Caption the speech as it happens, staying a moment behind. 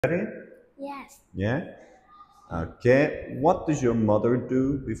Ready? Yes, Yeah? Okay. What does your mother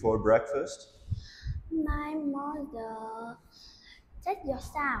do before breakfast? my mother take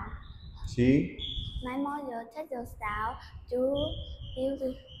yourself. She? My mother take yourself to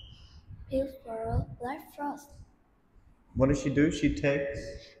build for breakfast. What does she do? She Take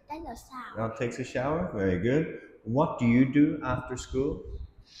yourself. takes a shower. Very good. What do you do after school?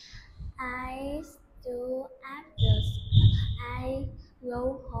 I do after I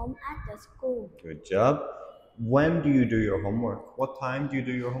go home after school. Good job. When do you do your homework? What time do you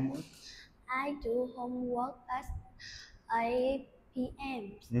do your homework? I do homework at 8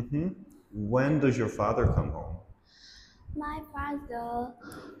 p.m. Mm-hmm. When does your father come home? My father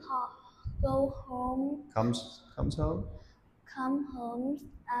go home Comes home? come home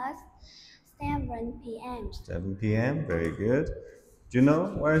at 7 p.m. 7 p.m. Very good. Do you know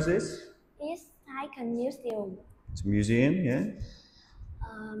where is this? It's like a museum, It's a museum, yeah?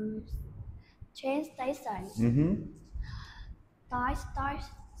 um, train station, Mm-hmm. toy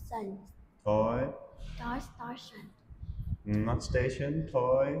station, Toy. toy station, Not station.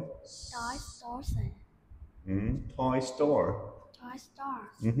 Toy. toy station, Toy store. toy store,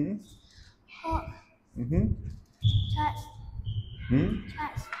 Mm-hmm. hot, Mm-hmm. trash, Hmm?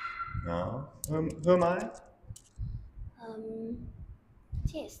 trash, No. Who am I? um,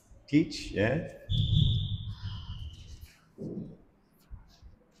 cheese, Teach, yeah?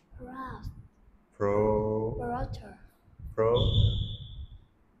 brass, Pro. brother, Pro.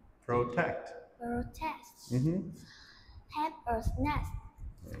 Protect. protest, Mm-hmm. have a snack,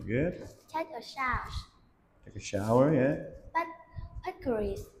 Very good. take a shower, Take a shower, yeah? but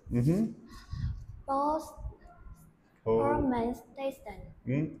bakeries, Mm-hmm. both Po- government station,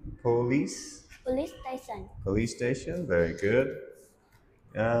 Police. police station. Police station, very good.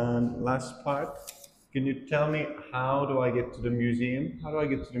 And last part, can you tell me how do I get to the museum? How do I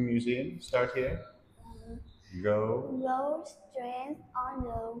get to the museum? Start here. Go. Road trains on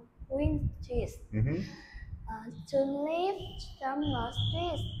the Green Street. Mm-hmm. To leave Summer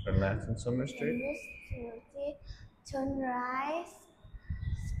Street. Turn left on Summer In Street. this street, turn right,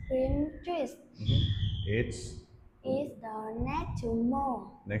 Green Street Mm-hmm. It's is the next to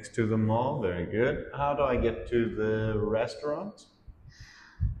mall. next to the mall. Very good. How do I get to the restaurant?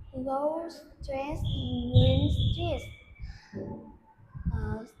 Go straight Green Street.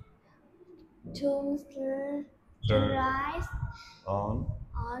 Uh, turn Turn right on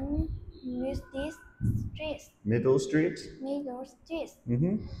on Mystic Street, Middle Street. Middle Street,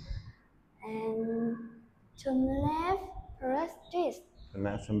 Mm-hmm. and turn left, First Street. And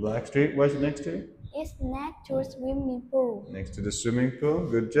that's on Black Street. Where's it next to? It's next to swimming pool. Next to the swimming pool.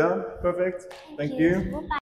 Good job. Perfect. Thank Thank you. you. Goodbye.